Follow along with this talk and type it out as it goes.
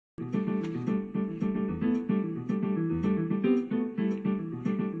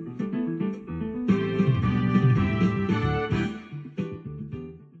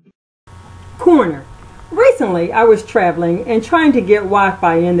corner. Recently, I was traveling and trying to get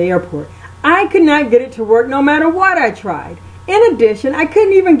Wi-Fi in the airport. I could not get it to work no matter what I tried. In addition, I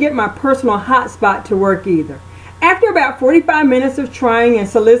couldn't even get my personal hotspot to work either. After about 45 minutes of trying and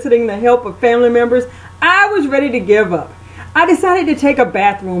soliciting the help of family members, I was ready to give up. I decided to take a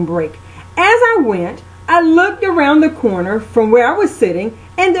bathroom break. As I went, I looked around the corner from where I was sitting,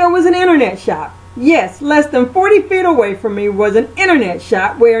 and there was an internet shop. Yes, less than 40 feet away from me was an internet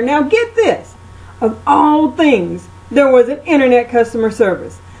shop where, now get this, of all things, there was an internet customer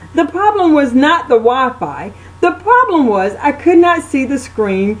service. The problem was not the Wi-Fi. The problem was I could not see the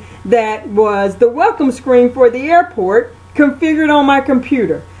screen that was the welcome screen for the airport configured on my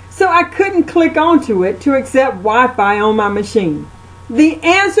computer. So I couldn't click onto it to accept Wi-Fi on my machine. The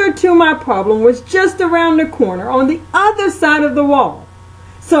answer to my problem was just around the corner on the other side of the wall.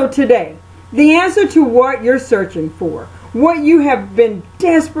 So today, the answer to what you're searching for, what you have been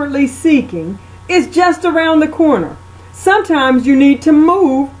desperately seeking, is just around the corner. Sometimes you need to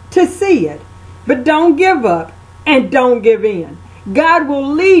move to see it. But don't give up and don't give in. God will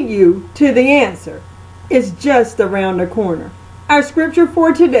lead you to the answer. It's just around the corner. Our scripture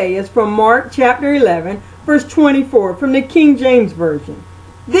for today is from Mark chapter 11, verse 24 from the King James Version.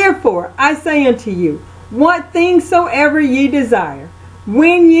 Therefore I say unto you, what things soever ye desire,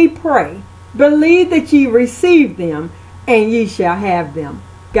 when ye pray, believe that ye receive them, and ye shall have them.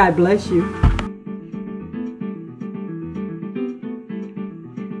 God bless you.